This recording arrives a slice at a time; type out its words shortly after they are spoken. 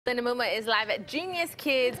Linda Muma is live at Genius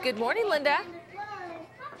Kids. Good morning, Linda.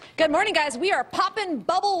 Good morning, guys. We are popping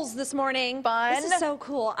bubbles this morning. Fun. This is so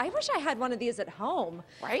cool. I wish I had one of these at home.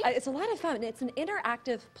 Right? It's a lot of fun. It's an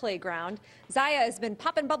interactive playground. Zaya has been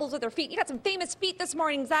popping bubbles with her feet. You got some famous feet this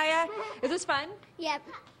morning, Zaya. Is this fun? Yep.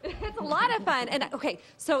 It's a lot of fun. And okay,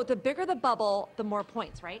 so the bigger the bubble, the more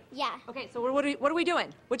points, right? Yeah. Okay, so what are we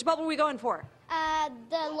doing? Which bubble are we going for?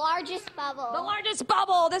 The largest bubble. The largest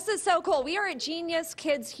bubble. This is so cool. We are at Genius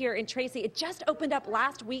Kids here in Tracy. It just opened up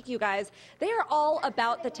last week, you guys. They are all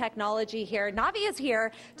about the technology here. Navi is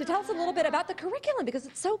here to tell us a little bit about the curriculum because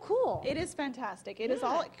it's so cool. It is fantastic. It is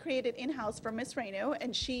all created in-house from Miss Renu,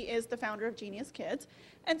 and she is the founder of Genius Kids.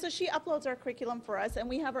 And so she uploads our curriculum for us, and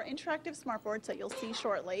we have our interactive smartboards that you'll see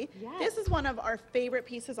shortly. Yes. This is one of our favorite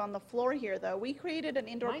pieces on the floor here, though. We created an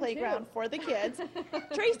indoor Mine playground too. for the kids.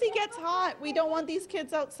 Tracy gets hot. We don't want these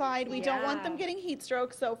kids outside. We don't want them Yeah. getting heat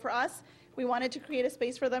stroke. So for us, we wanted to create a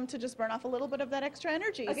space for them to just burn off a little bit of that extra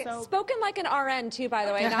energy. Okay, So spoken like an RN too, by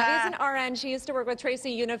the way. Navi's an RN. She used to work with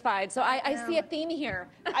Tracy Unified, so I see a theme here.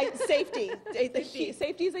 Safety.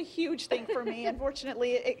 Safety is a huge thing for me.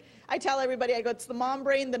 Unfortunately, I tell everybody, I go, it's the mom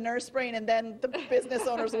brain, the nurse brain, and then the business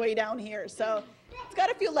owner's way down here. So it's got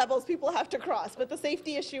a few levels people have to cross. But the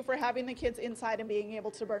safety issue for having the kids inside and being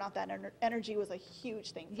able to burn off that energy was a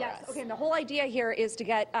huge thing for us. Okay, and the whole idea here is to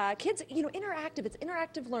get kids, interactive. It's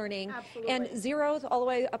interactive learning. Absolutely. And 0 all the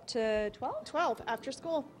way up to 12? 12 after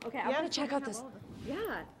school. Okay, I want to check out this.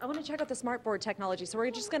 Yeah, I want to check out the smartboard technology. So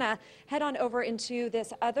we're just going to head on over into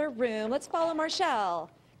this other room. Let's follow Marshall.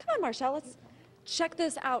 Come on, Marshall. Let's check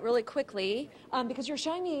this out really quickly because you're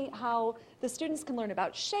showing me how the students can learn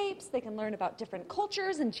about shapes. They can learn about different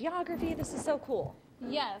cultures and geography. This is so cool.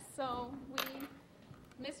 Yes, so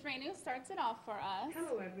Miss Renu starts it off for us.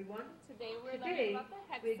 Hello everyone. Today we're learning about the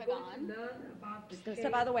We're going hexagon. to learn about the Just gonna shape,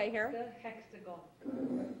 step out of the way here. the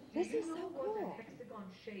hexagon. This Do you is know so what cool. a hexagon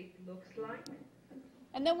shape looks like?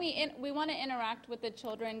 And then we want to interact with the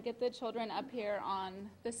children, get the children up here on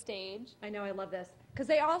the stage. I know, I love this. Because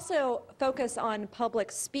they also focus on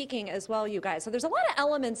public speaking as well, you guys. So there's a lot of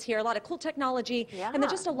elements here, a lot of cool technology, and then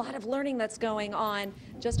just a lot of learning that's going on.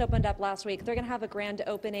 Just opened up last week. They're going to have a grand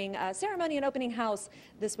opening ceremony and opening house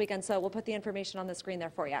this weekend, so we'll put the information on the screen there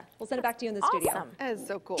for you. We'll send it back to you in the studio. Awesome. That is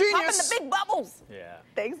so cool. Popping the big bubbles.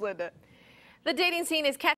 Thanks, Linda. The dating scene is catching